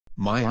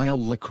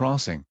Mile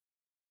crossing.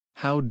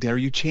 How dare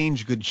you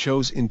change good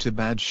shows into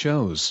bad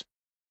shows?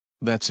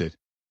 That's it.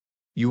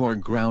 You are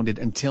grounded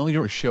until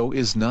your show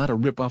is not a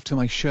rip-off to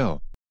my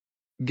show.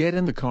 Get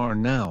in the car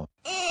now.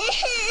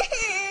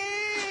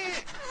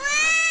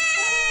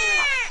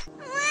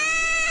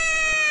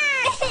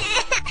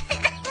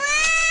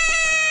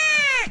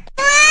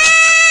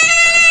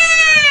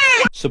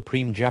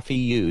 Supreme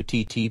Jeffy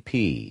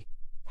UTTP.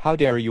 How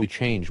dare you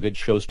change good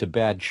shows to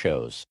bad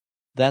shows?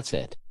 That's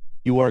it.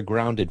 You are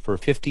grounded for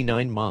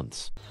 59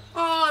 months.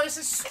 Oh, this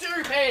is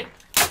stupid!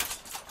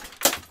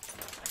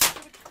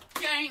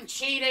 Game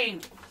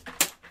cheating!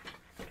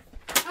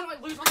 How do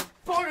I lose my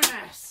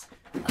bonus?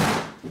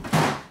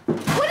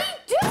 What are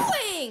you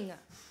doing?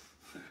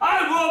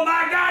 I will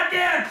my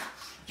goddamn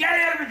get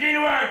out of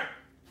Virginia work!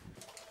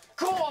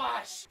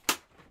 Gosh!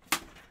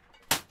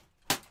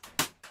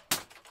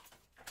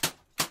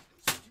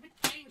 Stupid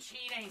game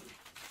cheating!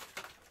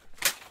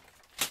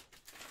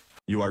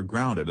 You are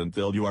grounded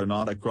until you are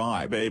not a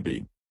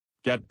crybaby.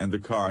 Get in the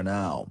car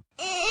now.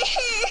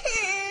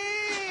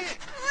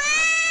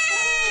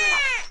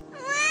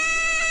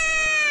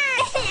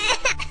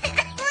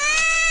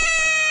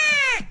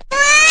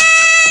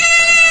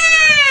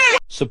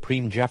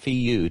 Supreme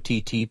Jeffy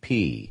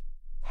UTTP.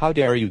 How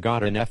dare you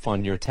got an F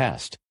on your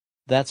test?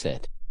 That's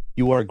it.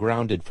 You are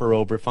grounded for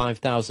over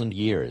 5,000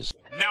 years.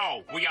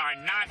 No, we are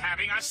not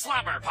having a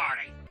slumber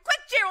party. Quick,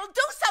 Gerald,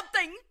 do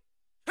something!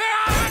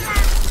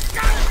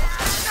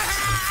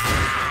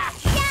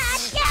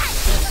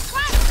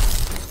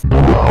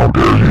 How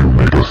dare you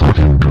make a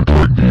fucking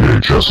bootleg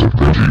VHS of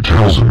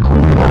VeggieTales and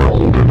ruin our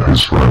old and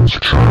his friend's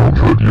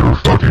childhood? You're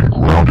fucking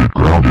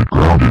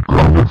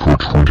grounded for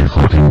 20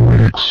 fucking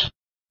weeks.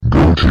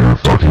 Go to your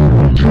fucking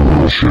room, you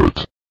little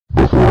shit.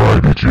 Before I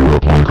beat you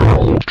up like an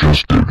old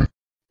just did.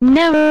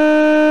 No.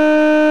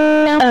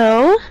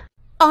 Oh?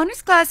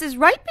 Honors class is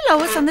right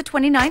below us on the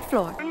 29th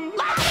floor.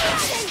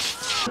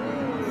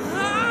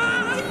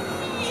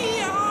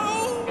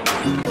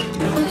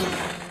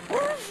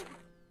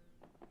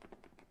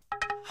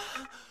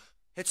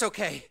 It's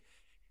okay.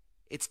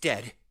 It's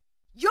dead.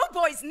 You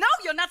boys know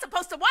you're not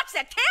supposed to watch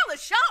that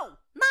careless show!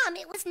 Mom,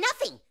 it was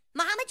nothing.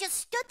 Muhammad just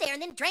stood there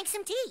and then drank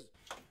some tea.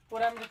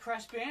 What happened to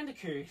Crash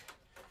Bandicoot?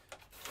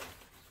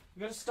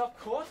 We gotta stop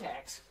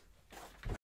Cortex.